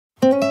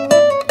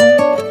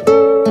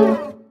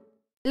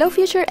Hello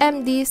future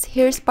MDs!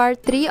 Here's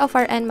part 3 of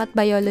our NMAT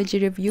Biology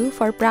Review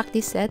for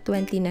Practice Set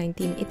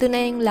 2019. Ito na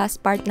yung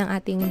last part ng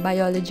ating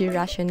Biology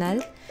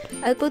Rationale.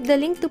 I'll put the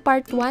link to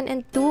part 1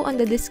 and 2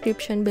 on the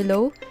description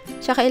below.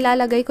 Tsaka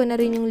ilalagay ko na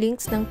rin yung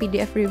links ng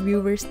PDF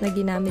reviewers na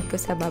ginamit ko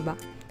sa baba.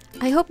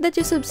 I hope that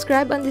you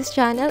subscribe on this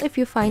channel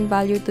if you find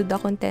value to the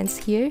contents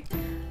here.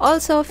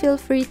 Also, feel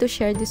free to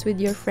share this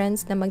with your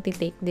friends na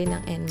magti-take din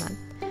ng NMAT.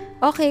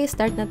 Okay,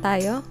 start na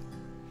tayo.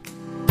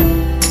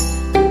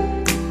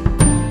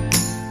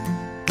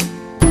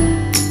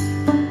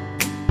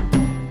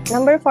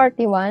 Number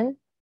 41,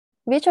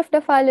 which of the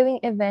following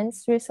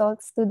events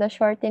results to the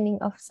shortening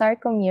of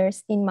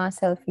sarcomeres in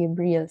muscle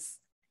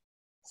fibrils?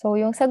 So,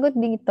 yung sagot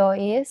dito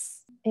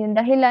is, yung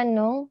dahilan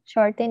ng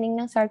shortening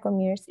ng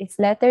sarcomeres is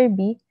letter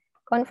B,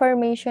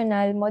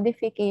 conformational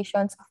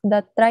modifications of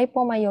the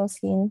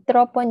trypomyosin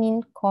troponin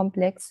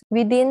complex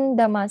within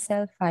the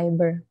muscle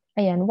fiber.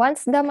 Ayan,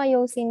 once the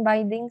myosin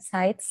binding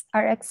sites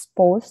are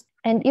exposed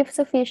and if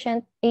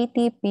sufficient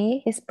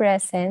ATP is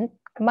present,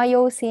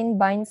 myosin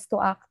binds to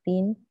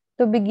actin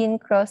to begin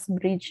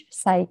cross-bridge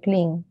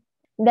cycling.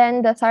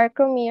 Then the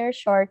sarcomere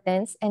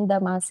shortens and the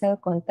muscle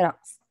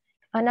contracts.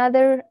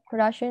 Another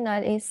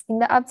rationale is in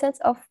the absence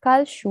of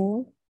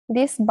calcium,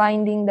 this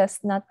binding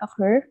does not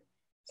occur.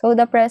 So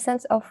the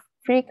presence of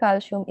free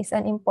calcium is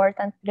an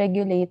important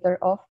regulator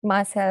of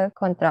muscle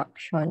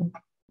contraction.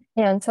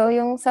 Ayan, so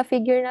yung sa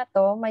figure na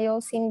to,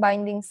 myosin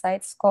binding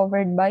sites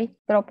covered by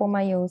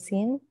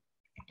tropomyosin.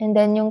 And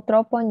then yung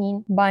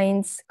troponin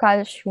binds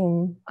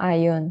calcium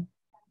ion.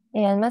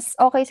 Ayan, mas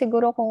okay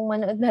siguro kung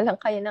manood na lang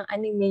kayo ng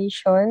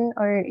animation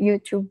or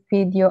YouTube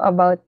video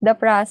about the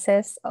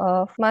process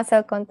of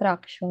muscle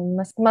contraction.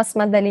 Mas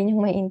madali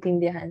niyong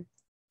maintindihan.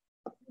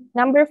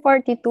 Number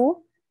 42,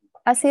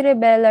 a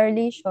cerebellar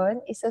lesion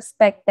is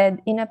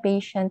suspected in a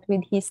patient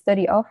with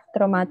history of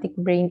traumatic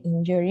brain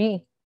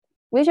injury.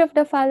 Which of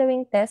the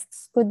following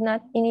tests could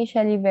not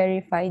initially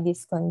verify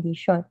this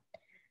condition?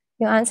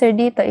 Yung answer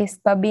dito is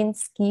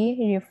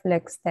Babinski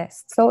reflex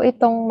test. So,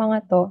 itong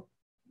mga to,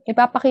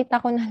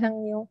 ipapakita ko na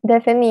lang yung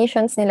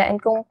definitions nila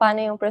and kung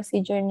paano yung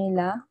procedure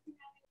nila.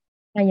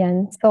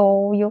 Ayan.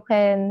 So, you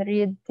can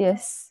read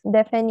these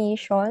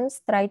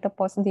definitions. Try to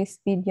pause this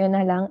video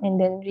na lang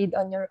and then read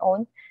on your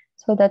own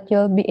so that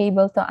you'll be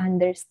able to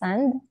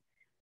understand.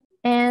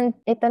 And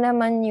ito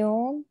naman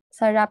yung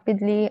sa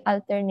rapidly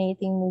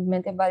alternating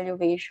movement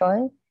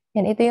evaluation.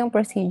 And ito yung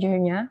procedure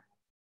niya.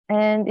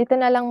 And ito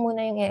na lang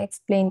muna yung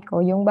i-explain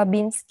ko, yung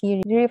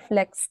Babinski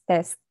reflex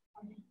test.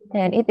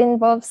 And it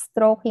involves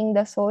stroking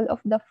the sole of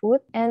the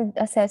foot and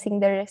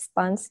assessing the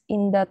response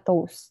in the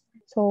toes.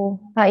 So,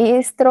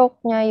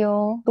 i-stroke niya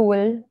yung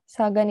tool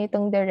sa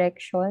ganitong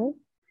direction.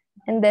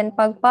 And then,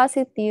 pag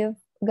positive,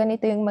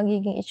 ganito yung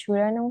magiging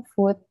itsura ng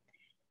foot.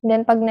 And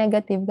then, pag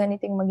negative,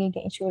 ganito yung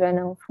magiging itsura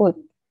ng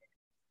foot.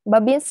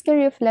 Babinski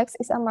reflex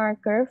is a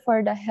marker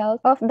for the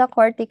health of the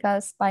cortical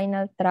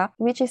spinal tract,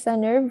 which is a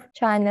nerve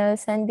channel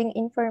sending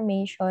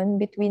information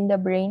between the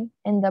brain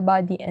and the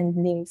body and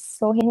limbs.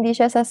 So, hindi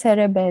siya sa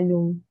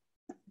cerebellum.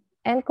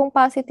 And kung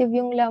positive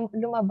yung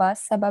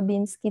lumabas sa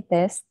Babinski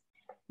test,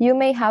 you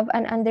may have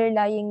an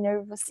underlying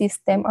nervous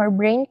system or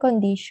brain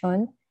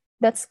condition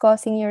that's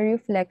causing your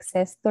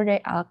reflexes to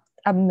react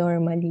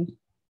abnormally.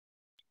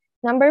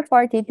 Number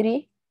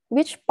 43.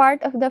 Which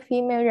part of the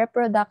female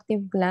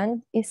reproductive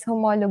gland is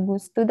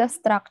homologous to the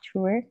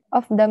structure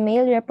of the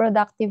male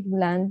reproductive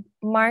gland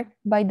marked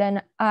by the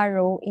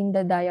arrow in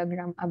the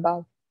diagram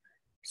above?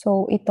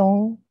 So,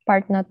 itong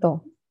part na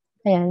to.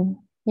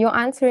 Ayan. Yung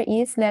answer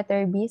is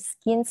letter B,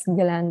 Skin's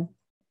gland.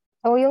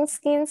 So, yung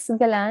Skin's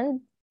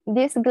gland,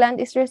 this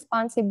gland is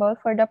responsible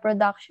for the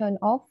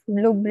production of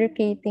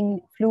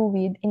lubricating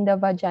fluid in the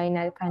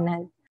vaginal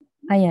canal.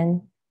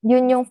 Ayan.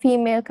 Yun yung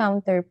female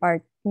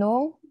counterpart,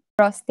 no?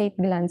 Prostate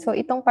gland. So,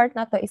 itong part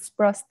na to is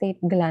prostate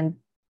gland.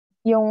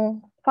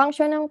 Yung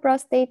function ng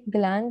prostate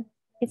gland,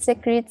 it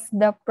secretes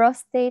the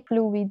prostate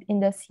fluid in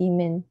the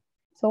semen.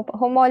 So,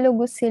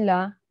 homologous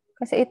sila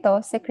kasi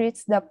ito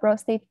secretes the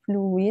prostate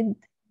fluid.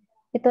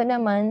 Ito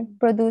naman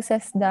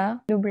produces the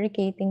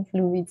lubricating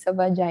fluid sa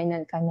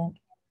vaginal canal.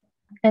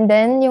 And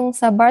then, yung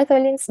sa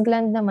Bartholin's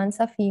gland naman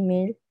sa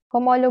female,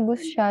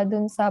 homologous siya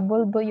dun sa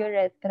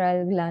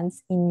bulbourethral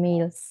glands in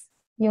males.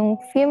 Yung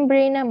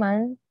fimbriae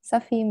naman sa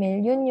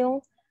female, yun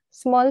yung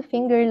small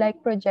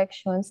finger-like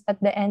projections at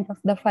the end of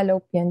the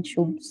fallopian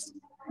tubes.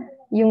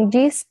 Yung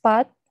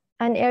G-spot,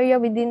 an area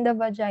within the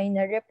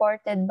vagina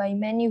reported by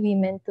many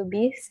women to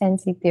be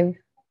sensitive.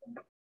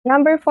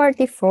 Number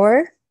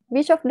 44,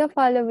 which of the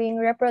following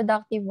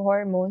reproductive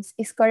hormones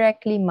is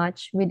correctly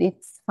matched with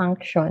its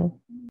function?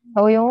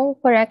 So yung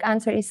correct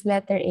answer is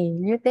letter A,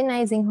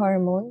 luteinizing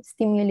hormone,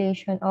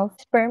 stimulation of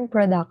sperm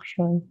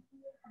production.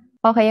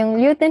 Okay, yung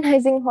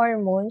luteinizing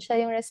hormone,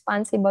 siya yung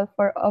responsible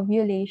for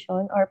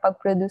ovulation or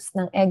pag-produce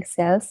ng egg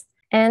cells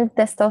and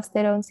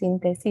testosterone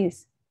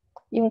synthesis.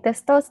 Yung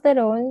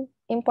testosterone,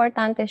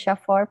 importante siya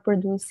for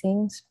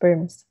producing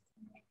sperms.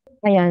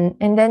 Ayan.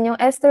 And then yung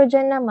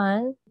estrogen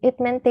naman,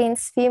 it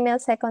maintains female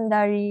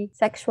secondary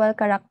sexual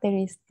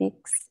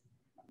characteristics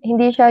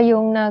Hindi siya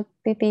yung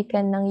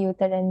nagtitikan ng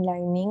uterine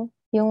lining.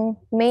 Yung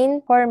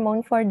main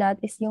hormone for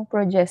that is yung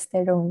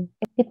progesterone.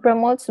 It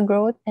promotes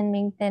growth and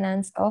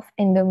maintenance of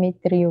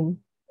endometrium.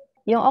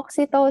 Yung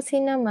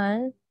oxytocin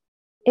naman,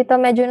 ito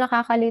medyo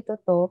nakakalito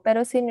to,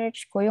 pero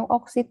sinearch ko, yung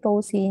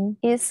oxytocin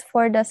is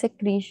for the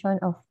secretion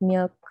of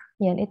milk.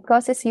 Yan, it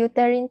causes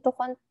uterine to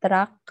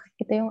contract.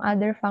 Ito yung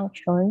other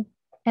function.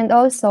 And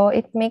also,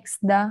 it makes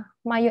the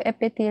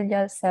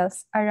myoepithelial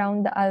cells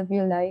around the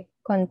alveoli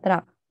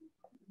contract.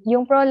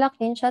 Yung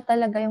prolactin, siya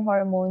talaga yung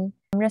hormone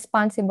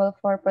responsible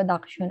for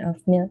production of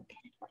milk.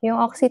 Yung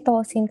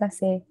oxytocin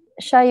kasi,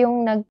 siya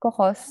yung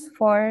nagkakos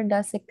for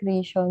the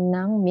secretion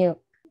ng milk.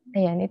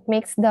 Ayan, it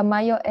makes the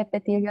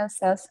myoepithelial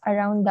cells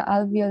around the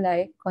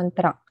alveoli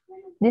contract.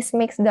 This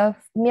makes the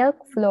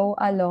milk flow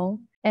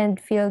along and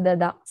fill the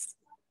ducts.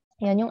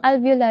 Ayan, yung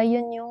alveoli,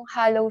 yun yung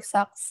hollow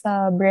sac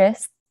sa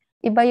breast.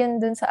 Iba yun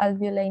dun sa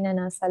alveoli na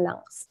nasa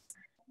lungs.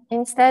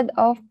 Instead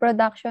of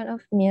production of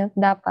milk,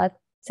 dapat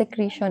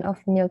secretion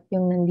of milk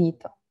yung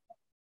nandito.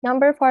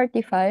 Number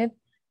 45,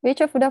 which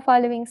of the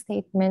following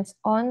statements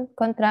on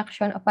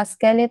contraction of a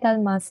skeletal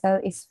muscle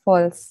is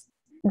false?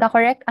 The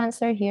correct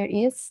answer here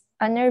is,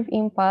 a nerve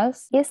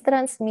impulse is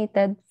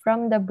transmitted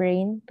from the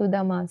brain to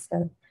the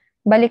muscle.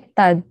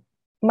 Baliktad.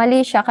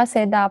 Mali siya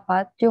kasi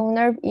dapat yung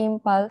nerve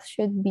impulse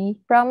should be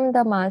from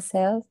the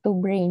muscle to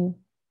brain.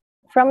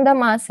 From the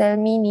muscle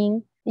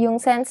meaning yung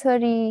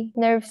sensory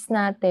nerves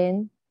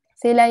natin,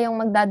 sila yung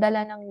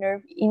magdadala ng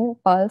nerve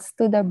impulse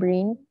to the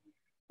brain,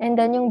 and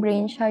then yung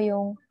brain siya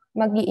yung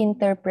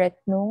mag-i-interpret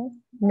ng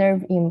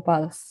nerve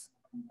impulse.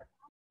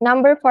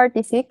 Number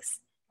 46,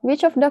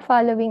 which of the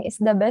following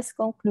is the best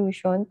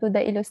conclusion to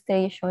the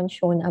illustration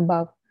shown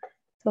above?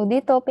 So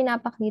dito,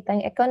 pinapakita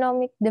yung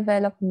economic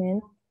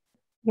development.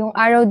 Yung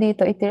arrow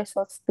dito, it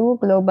results to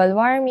global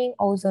warming,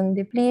 ozone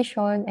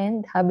depletion,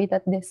 and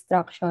habitat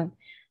destruction,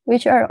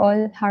 which are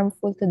all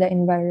harmful to the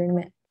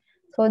environment.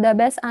 So the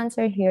best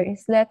answer here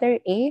is letter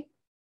A.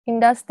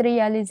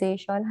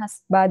 Industrialization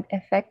has bad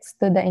effects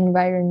to the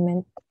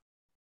environment.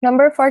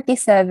 Number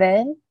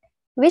 47.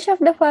 Which of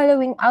the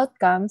following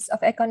outcomes of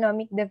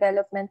economic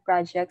development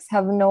projects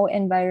have no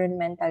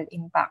environmental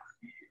impact?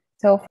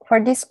 So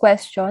for these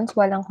questions,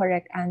 walang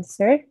correct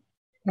answer.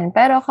 Yan.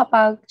 Pero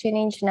kapag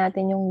change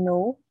natin yung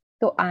no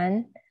to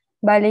an,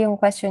 bali yung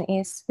question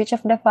is, which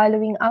of the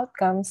following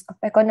outcomes of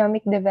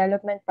economic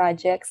development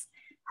projects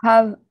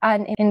have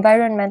an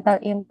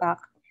environmental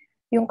impact?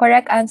 Yung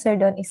correct answer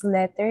doon is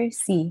letter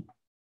C.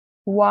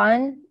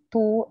 1,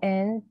 2,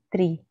 and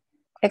 3.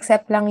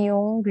 Except lang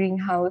yung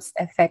greenhouse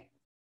effect.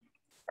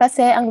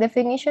 Kasi ang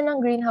definition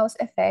ng greenhouse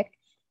effect,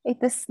 it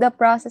is the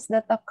process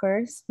that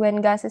occurs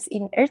when gases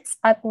in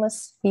Earth's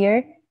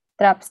atmosphere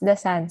traps the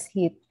sun's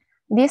heat.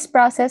 This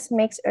process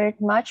makes Earth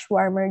much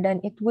warmer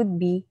than it would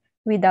be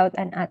without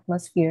an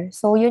atmosphere.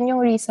 So yun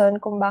yung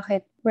reason kung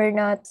bakit we're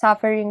not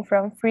suffering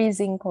from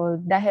freezing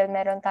cold dahil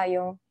meron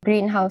tayong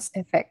greenhouse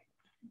effect.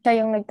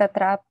 Siya yung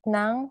nagtatrap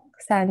ng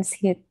sun's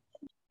heat.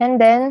 And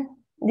then,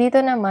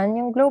 dito naman,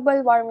 yung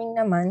global warming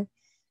naman,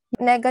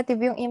 negative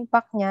yung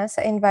impact niya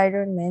sa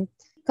environment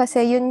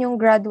kasi yun yung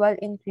gradual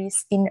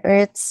increase in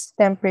Earth's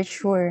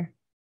temperature.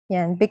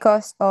 Yan,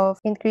 because of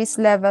increased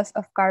levels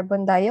of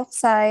carbon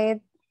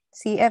dioxide,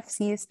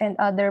 CFCs, and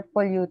other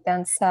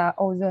pollutants sa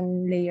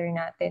ozone layer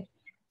natin.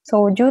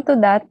 So, due to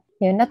that,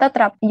 yun,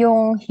 natatrap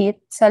yung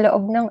heat sa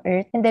loob ng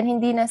Earth and then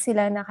hindi na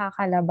sila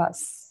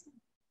nakakalabas.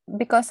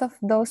 Because of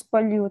those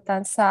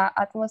pollutants sa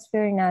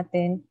atmosphere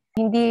natin,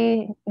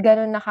 hindi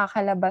ganun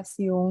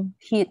nakakalabas yung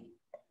heat.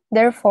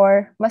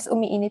 Therefore, mas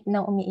umiinit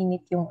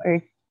yung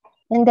Earth.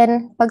 And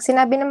then, pag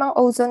sinabi namang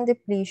ozone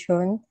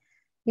depletion,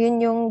 yun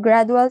yung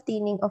gradual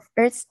thinning of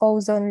Earth's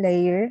ozone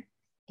layer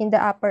in the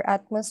upper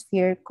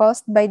atmosphere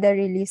caused by the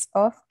release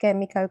of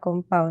chemical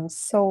compounds.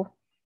 So,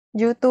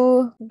 due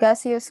to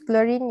gaseous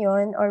chlorine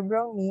yun or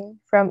bromine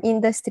from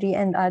industry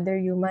and other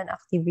human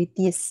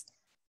activities.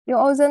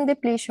 Yung ozone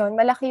depletion,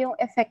 malaki yung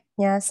effect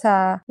niya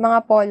sa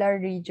mga polar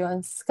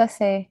regions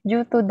kasi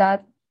due to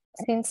that,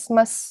 since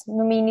mas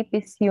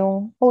numinipis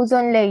yung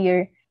ozone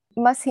layer,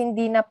 mas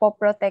hindi na po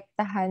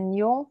protektahan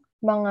yung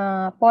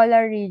mga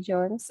polar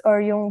regions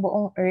or yung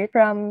buong Earth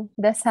from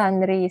the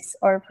sun rays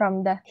or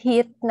from the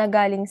heat na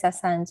galing sa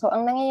sun. So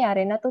ang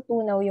nangyayari,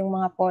 natutunaw yung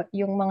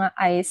mga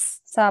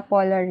ice sa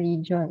polar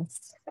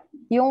regions.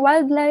 Yung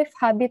wildlife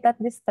habitat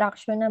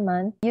destruction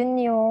naman,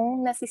 yun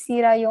yung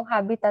nasisira yung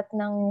habitat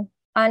ng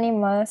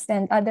animals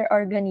and other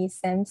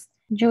organisms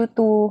due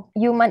to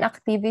human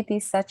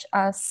activities such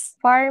as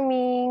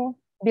farming,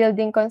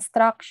 building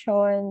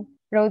construction,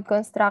 road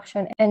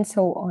construction, and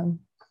so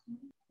on.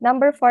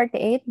 Number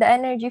 48, the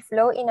energy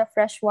flow in a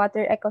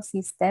freshwater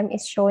ecosystem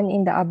is shown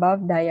in the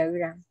above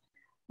diagram.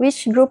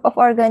 Which group of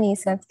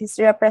organisms is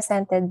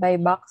represented by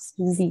box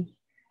Z?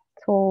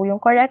 So,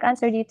 yung correct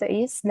answer dito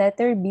is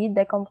letter B,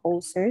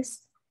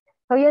 decomposers.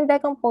 So, yung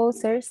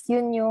decomposers,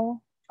 yun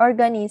yung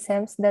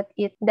organisms that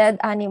eat dead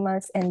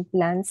animals and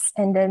plants,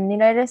 and then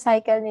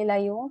nire-recycle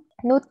nila yung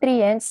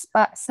nutrients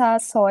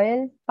sa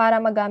soil para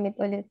magamit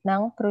ulit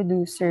ng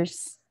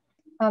producers.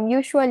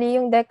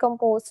 Usually, yung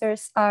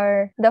decomposers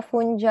are the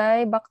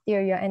fungi,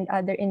 bacteria, and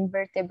other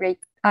invertebrate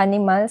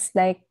animals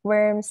like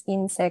worms,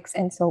 insects,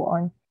 and so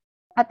on.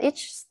 At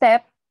each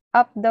step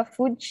up the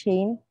food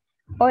chain,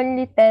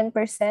 only 10%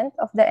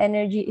 of the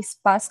energy is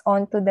passed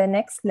on to the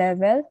next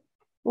level,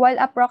 while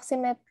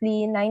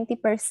approximately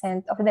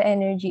 90% of the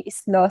energy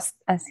is lost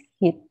as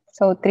heat.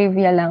 So,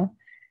 trivia lang.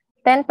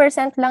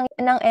 10% lang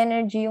ng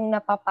energy yung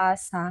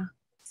napapasa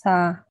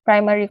sa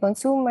primary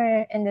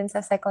consumer and then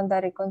sa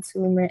secondary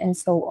consumer and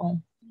so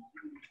on.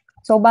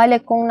 So,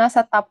 balik kung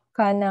nasa top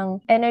ka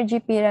ng energy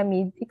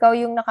pyramid, ikaw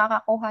yung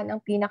nakakakuha ng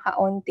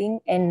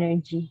pinakaunting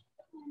energy.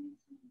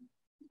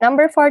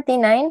 Number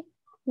 49,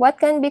 what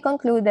can be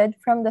concluded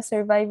from the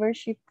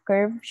survivorship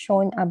curve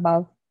shown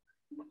above?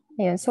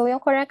 Ayan. So, yung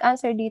correct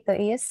answer dito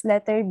is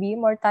letter B,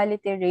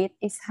 mortality rate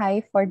is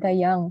high for the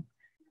young.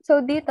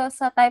 So, dito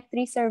sa type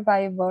 3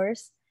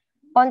 survivors,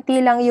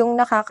 onti lang yung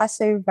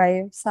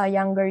nakaka-survive sa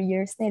younger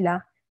years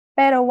nila.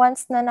 Pero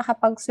once na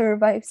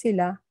nakapag-survive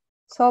sila,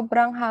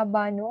 sobrang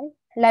haba nung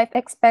life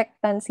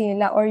expectancy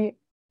nila or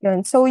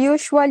yun. So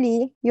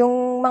usually,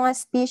 yung mga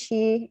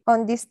species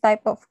on this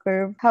type of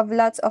curve have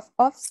lots of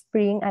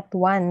offspring at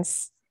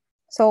once.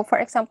 So for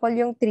example,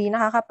 yung tree,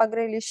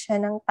 nakakapag-release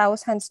siya ng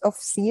thousands of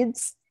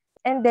seeds.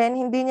 And then,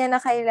 hindi niya na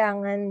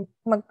kailangan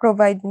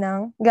mag-provide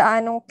ng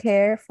gaanong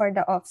care for the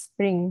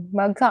offspring.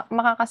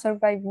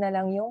 Makakasurvive na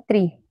lang yung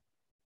tree.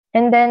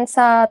 And then,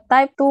 sa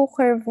type 2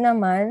 curve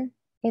naman,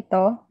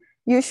 ito,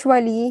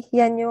 usually,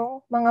 yan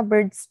yung mga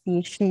bird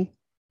species.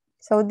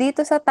 So,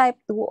 dito sa type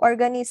 2,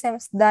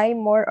 organisms die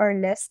more or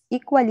less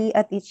equally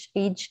at each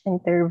age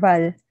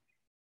interval.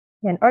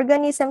 Yan.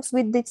 Organisms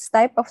with this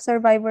type of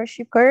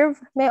survivorship curve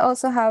may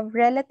also have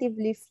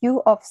relatively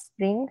few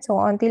offspring,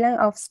 so onti lang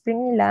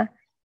offspring nila,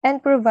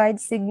 and provide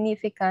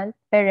significant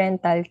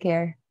parental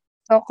care.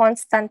 So,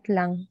 constant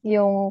lang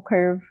yung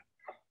curve.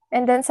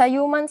 And then, sa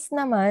humans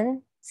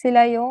naman,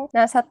 sila yung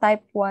nasa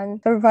type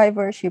 1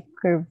 survivorship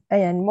curve.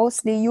 Ayan,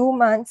 mostly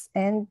humans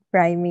and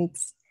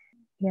primates.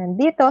 Ayan,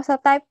 dito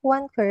sa type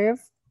 1 curve,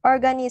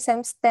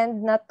 organisms tend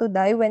not to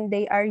die when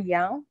they are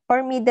young or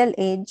middle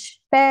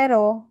age,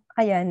 pero,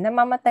 ayan,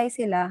 namamatay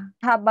sila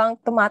habang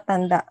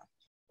tumatanda.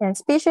 And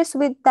species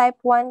with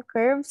type 1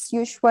 curves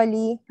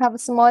usually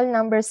have small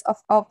numbers of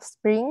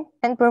offspring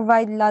and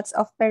provide lots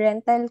of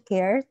parental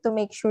care to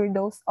make sure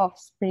those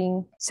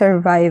offspring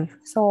survive.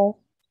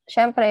 So,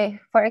 syempre,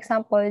 for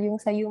example, yung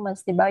sa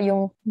humans, di ba,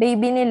 yung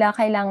baby nila,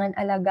 kailangan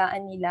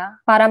alagaan nila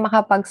para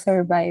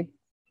makapag-survive.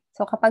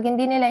 So, kapag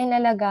hindi nila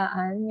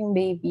inalagaan yung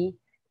baby,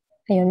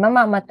 ayun,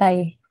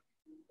 mamamatay.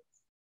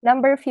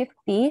 Number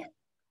 50,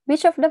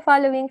 which of the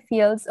following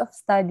fields of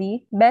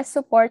study best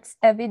supports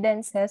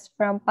evidences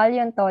from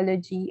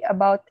paleontology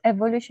about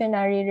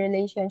evolutionary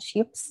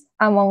relationships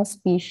among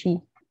species?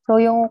 So,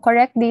 yung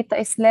correct dito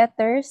is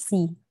letter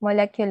C,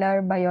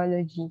 molecular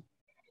biology.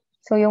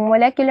 So, yung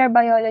molecular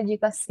biology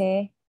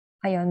kasi,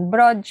 ayun,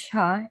 broad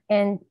siya,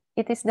 and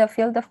it is the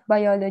field of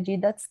biology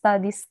that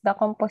studies the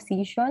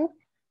composition,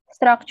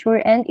 structure,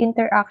 and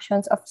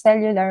interactions of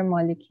cellular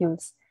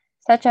molecules,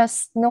 such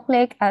as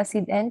nucleic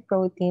acid and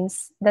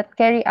proteins that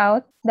carry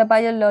out the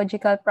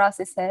biological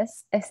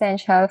processes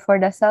essential for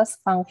the cell's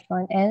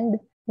function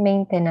and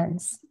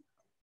maintenance.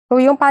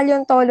 So, yung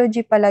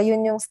paleontology pala,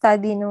 yun yung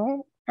study ng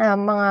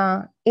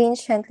mga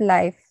ancient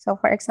life. So,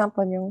 for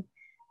example, yung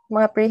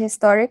mga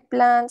prehistoric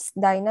plants,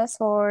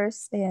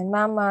 dinosaurs, ayan,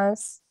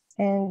 mammals,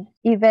 and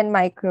even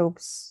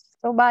microbes.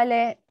 So,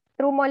 bale,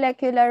 through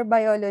molecular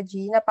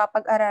biology,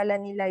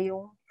 napapag-aralan nila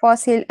yung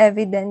fossil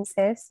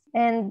evidences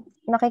and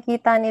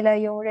nakikita nila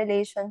yung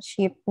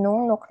relationship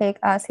ng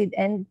nucleic acid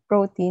and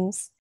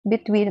proteins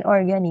between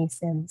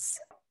organisms.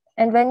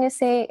 And when you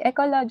say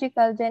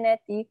ecological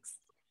genetics,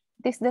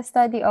 it is the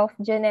study of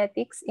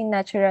genetics in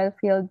natural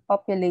field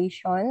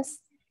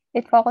populations.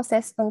 It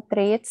focuses on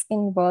traits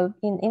involved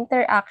in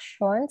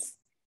interactions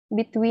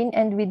between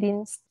and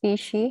within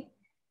species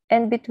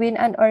and between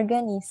an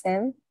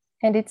organism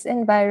and its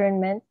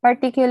environment,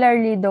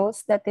 particularly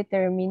those that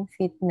determine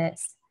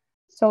fitness.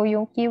 So,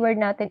 yung keyword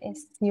natin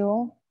is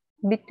yung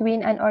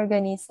between an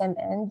organism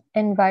and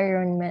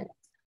environment.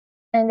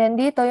 And then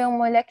dito, yung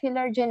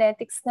molecular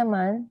genetics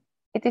naman,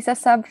 it is a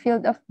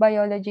subfield of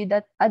biology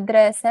that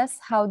addresses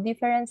how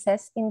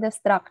differences in the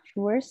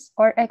structures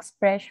or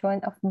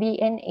expression of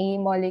DNA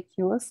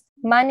molecules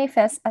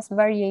manifest as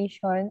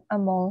variation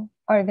among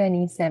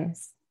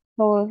organisms.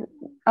 So,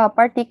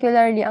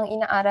 particularly, ang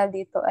inaaral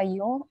dito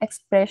ay yung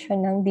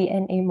expression ng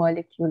DNA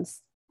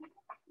molecules.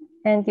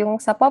 And yung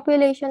sa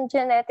population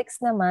genetics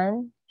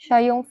naman,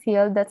 siya yung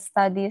field that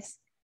studies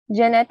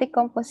genetic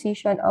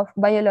composition of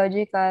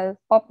biological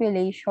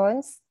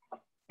populations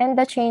and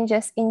the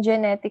changes in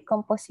genetic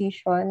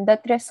composition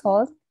that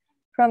result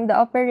from the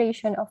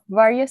operation of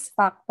various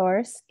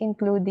factors,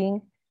 including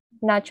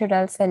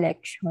natural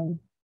selection.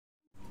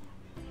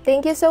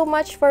 Thank you so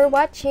much for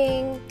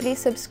watching.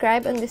 Please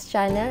subscribe on this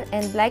channel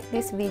and like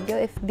this video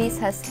if this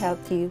has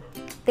helped you.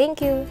 Thank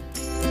you.